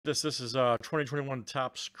This is 2021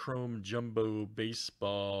 Topps Chrome Jumbo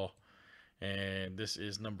Baseball, and this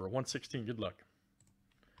is number 116. Good luck,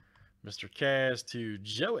 Mr. Kaz to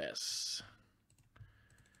Joe S.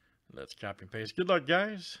 Let's copy and paste. Good luck,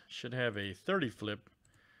 guys. Should have a 30 flip.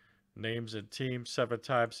 Names and teams 7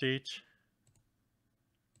 times each.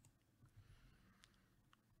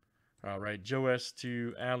 All right, Joe S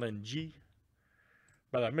to Alan G.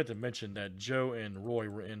 But I meant to mention that Joe and Roy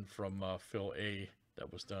were in from Phil A.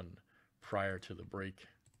 That was done prior to the break.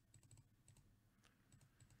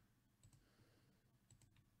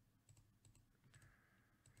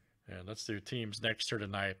 And let's do teams next here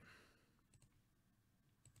tonight.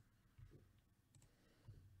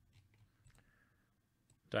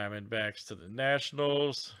 Diamondbacks to the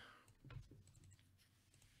Nationals.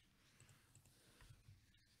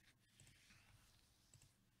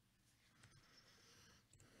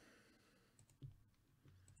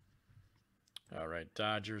 All right,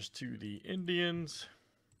 Dodgers to the Indians.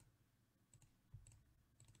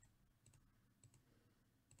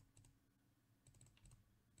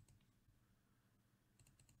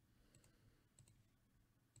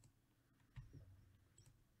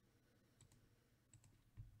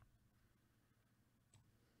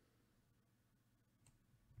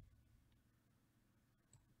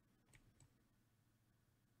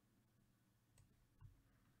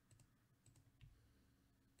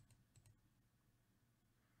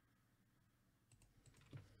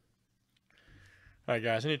 All right,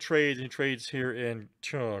 guys. Any trades here in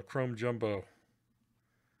Chrome Jumbo?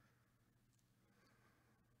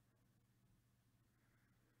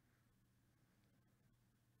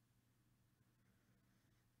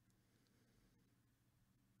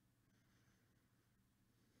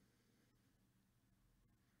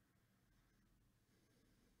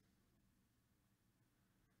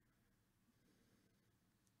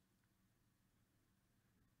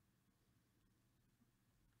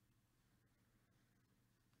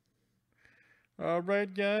 All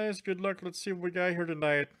right, guys. Good luck. Let's see what we got here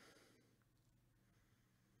tonight.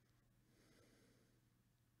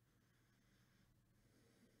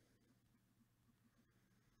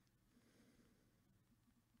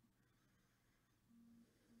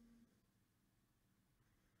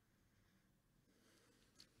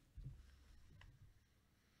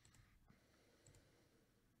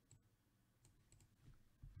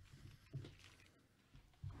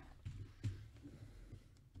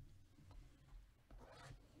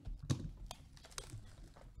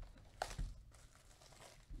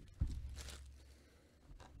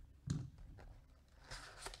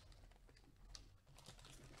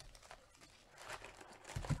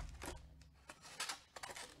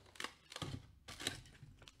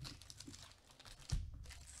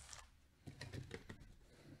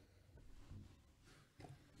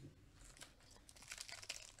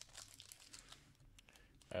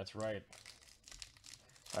 That's right.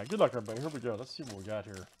 All right, good luck, everybody. Here we go. Let's see what we got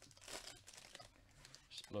here.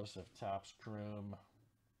 Explosive Topps Chrome.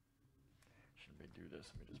 Should we do this?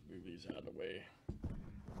 Let me just move these out of the way.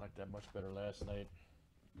 I liked that much better last night.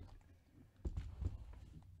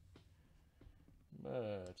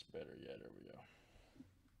 Much better. Yeah, there we go.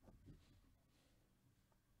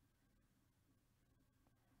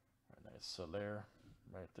 All right, nice Soler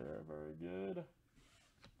right there. Very good.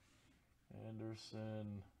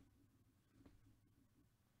 Anderson.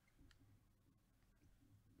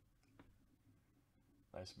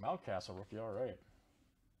 Nice Mountcastle rookie. All right.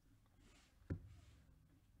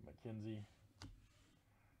 McKenzie.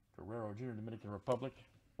 Guerrero Jr., Dominican Republic.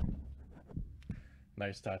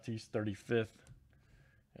 Nice Tatis, 35th.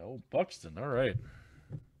 Oh, Buxton. All right.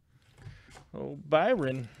 Oh,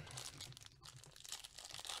 Byron.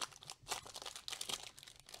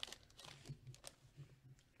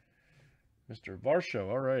 Mr. Varsho.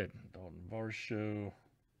 All right. Dalton Varsho.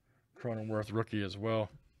 Cronenworth rookie as well.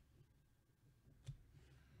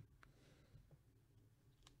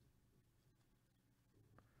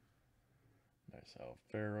 Nice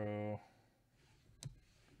Alfaro.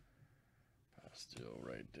 Still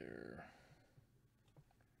right there.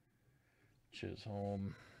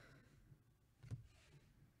 Chisholm.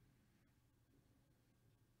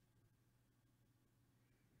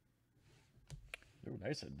 Ooh,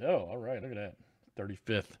 nice Adele. All right, look at that.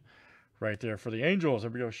 35th right there for the Angels.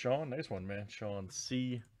 There we go, Sean. Nice one, man. Sean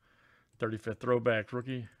C. 35th throwback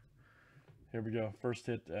rookie. Here we go. First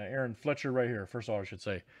hit, Aaron Fletcher right here. First auto, I should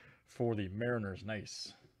say, for the Mariners.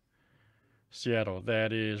 Nice. Seattle.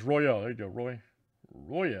 That is Royale. There you go, Roy.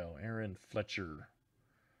 Royale. Aaron Fletcher.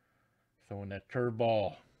 Throwing that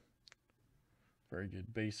curveball. Very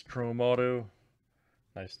good base chrome auto.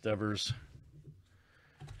 Nice Devers.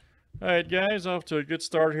 All right, guys, off to a good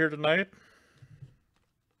start here tonight.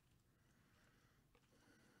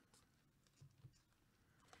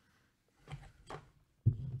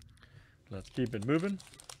 Let's keep it moving.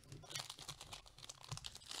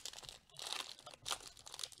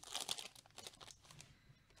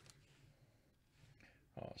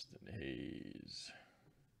 Austin Hayes.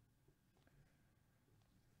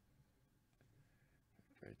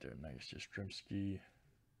 Right there, nice. Yastrzemski.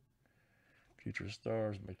 Future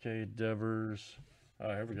Stars, McKay, Devers. Oh,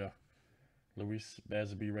 here we go. Luis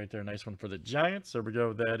Basby right there. Nice one for the Giants. There we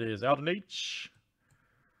go. That is Alden H.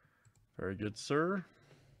 Very good, sir.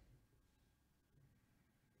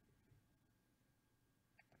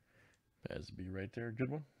 Basby right there.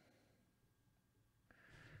 Good one.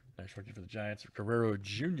 Nice rookie for the Giants. Guerrero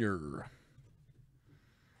Jr.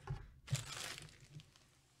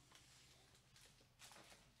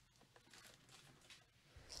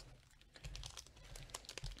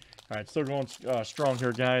 All right, still going strong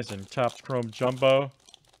here, guys, in Topps Chrome Jumbo.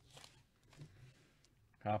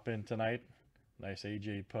 Hop in tonight. Nice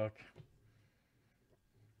AJ Puck.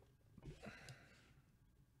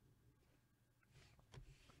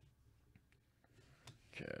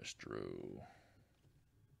 Castro.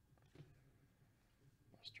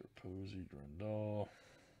 Buster Posey, Grandal.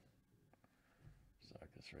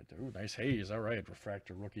 Zakis right there. Ooh, nice Hayes. All right,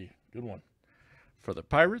 refractor rookie. Good one. For the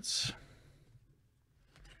Pirates.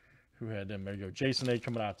 Who had them? There you go. Jason A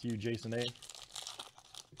coming out to you, Jason A.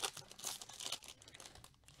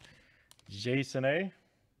 Jason A.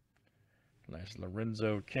 Nice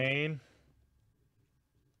Lorenzo Kane.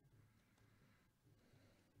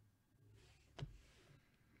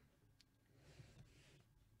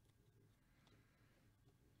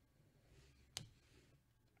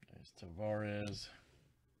 Nice Tavares.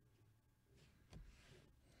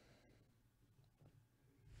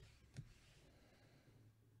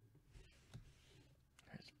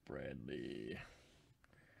 Nice Bradley.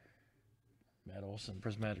 Matt Olson,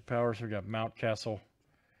 Prismatic Power. So we got Mountcastle.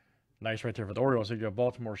 Nice right there for the Orioles. There you go.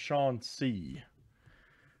 Baltimore, Sean C.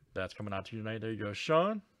 That's coming out to you tonight. There you go,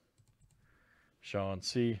 Sean. Sean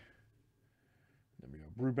C. There we go.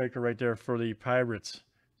 Brubaker right there for the Pirates.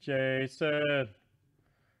 Jason.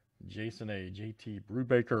 Jason A. JT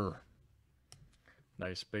Brubaker.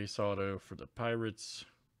 Nice base auto for the Pirates.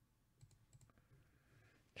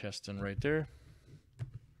 Keston right there.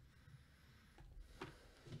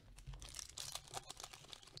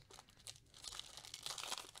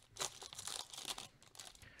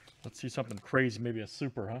 Let's see something crazy, maybe a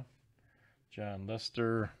super, huh? John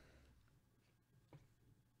Lester.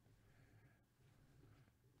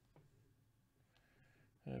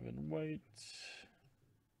 Evan White.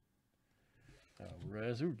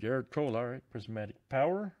 Rezu. Garrett Cole, all right. Prismatic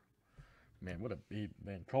Power. Man, what a beat.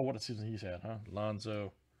 Man, Cole, what a season he's had, huh?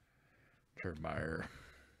 Lonzo. Kiermaier.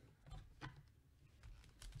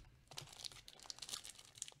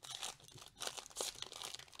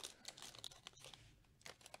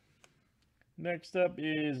 Next up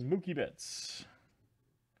is Mookie Betts.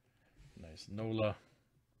 Nice Nola.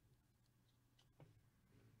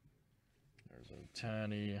 There's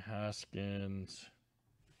Ohtani, Hoskins.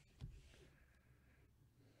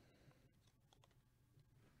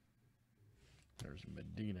 There's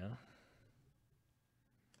Medina.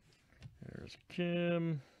 There's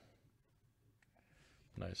Kim.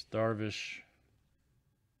 Nice Darvish.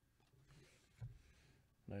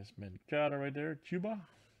 Nice Mancata right there. Cuba.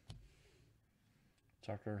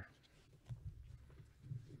 Tucker.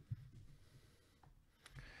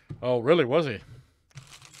 Oh, really? Was he?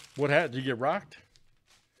 What happened? Did he get rocked?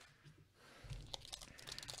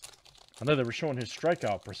 I know they were showing his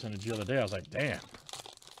strikeout percentage the other day. I was like, damn.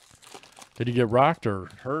 Did he get rocked or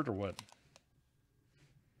hurt or what?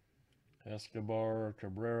 Escobar,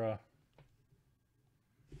 Cabrera.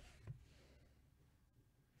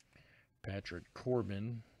 Patrick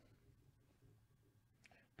Corbin.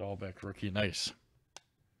 Dahlbeck rookie. Nice.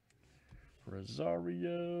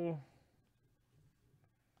 Rosario.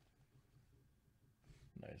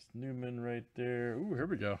 Nice Newman right there. Ooh, here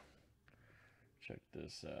we go. Check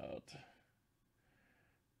this out.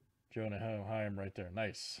 Jonah Heim right there.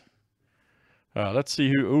 Nice. Let's see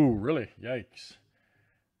who. Ooh, really? Yikes.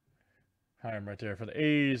 Heim right there for the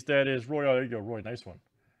A's. That is Royale. There you go, Roy. Nice one.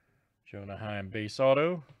 Jonah Heim base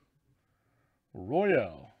auto.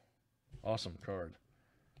 Royale. Awesome card.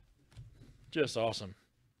 Just awesome.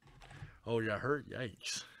 Oh, you got hurt?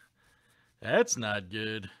 Yikes. That's not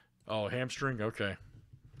good. Oh, hamstring? Okay.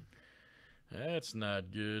 That's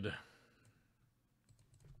not good.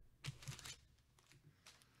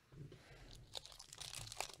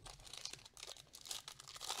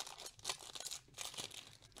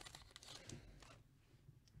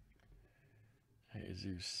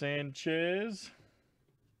 Jesus Sanchez.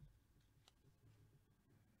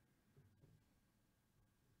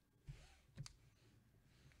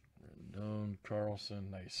 Rendon, Carlson,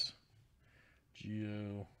 nice.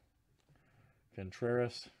 Gio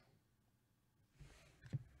Contreras.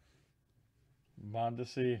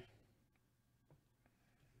 Mondesi.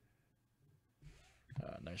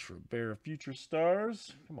 Nice Robert Future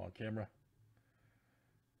Stars. Come on, camera.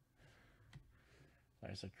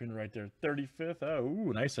 Nice Acuna right there, 35th. Oh,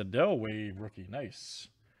 ooh, nice Adele Wave rookie. Nice.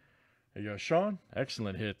 There you go, Sean.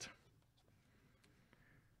 Excellent hit.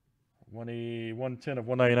 110 of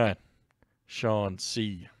 199. Sean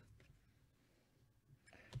C.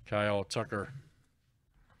 Kyle Tucker.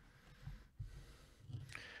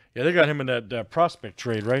 Yeah, they got him in that prospect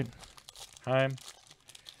trade, right? Heim.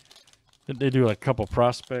 Didn't they do like a couple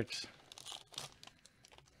prospects? Is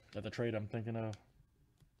that the trade I'm thinking of?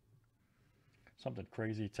 Something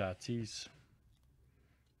crazy. Tatis.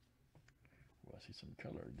 Oh, I see some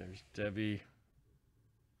color. There's Debbie.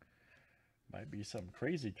 Might be something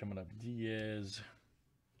crazy coming up. Diaz.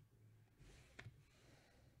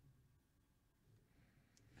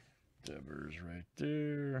 Devers right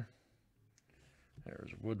there.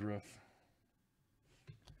 There's Woodruff.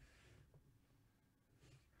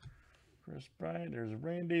 Chris Bryant. There's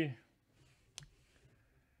Randy.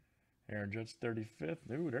 Aaron Judge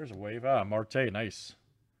 35th. Ooh, there's a wave. Ah, Marte. Nice.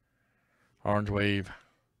 Orange wave.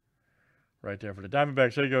 Right there for the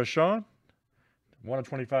Diamondbacks. There you go, Sean. 1 of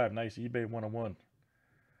 25. Nice eBay 101.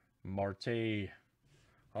 Marte.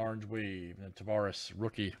 Orange wave. And then Tavares,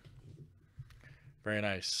 rookie. Very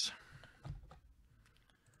nice.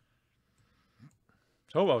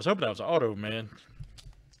 Oh, I was hoping that was an auto, man.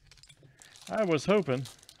 I was hoping.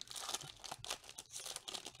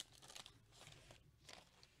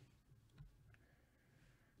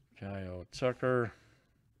 Kyle Tucker.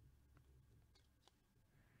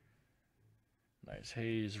 Nice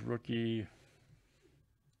Hayes rookie.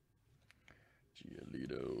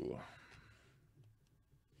 Giolito.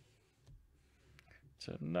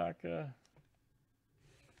 Tanaka.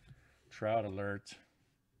 Trout alert.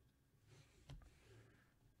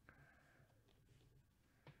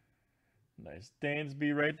 Nice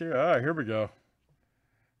Dansby right there. Ah, here we go.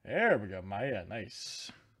 There we go. Maya,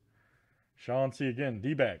 nice. Sean C again.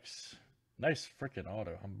 D-backs. Nice freaking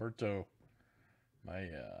auto. Humberto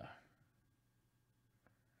Maya.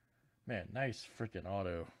 Man, nice freaking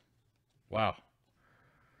auto. Wow.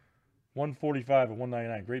 145 and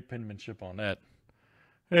 199. Great penmanship on that.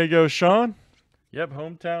 There you go, Sean. Yep,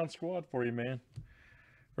 hometown squad for you, man.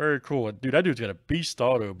 Very cool. Dude, that dude's got a beast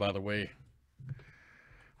auto, by the way.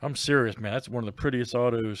 I'm serious, man. That's one of the prettiest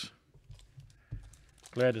autos.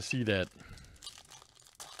 Glad to see that.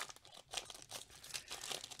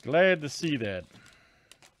 Glad to see that.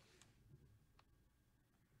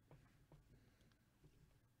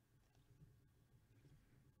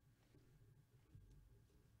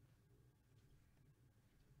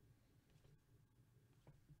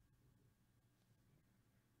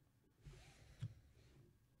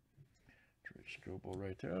 Scopo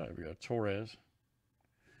right there. There we go. Torres.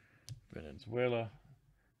 Venezuela.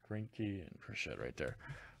 Greinke and Crochet right there.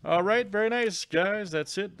 All right. Very nice, guys.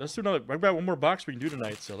 That's it. Let's do another. I've got one more box we can do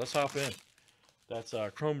tonight, so let's hop in. That's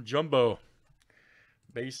Chrome Jumbo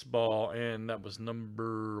Baseball, and that was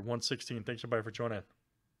number 116. Thanks, everybody, for joining.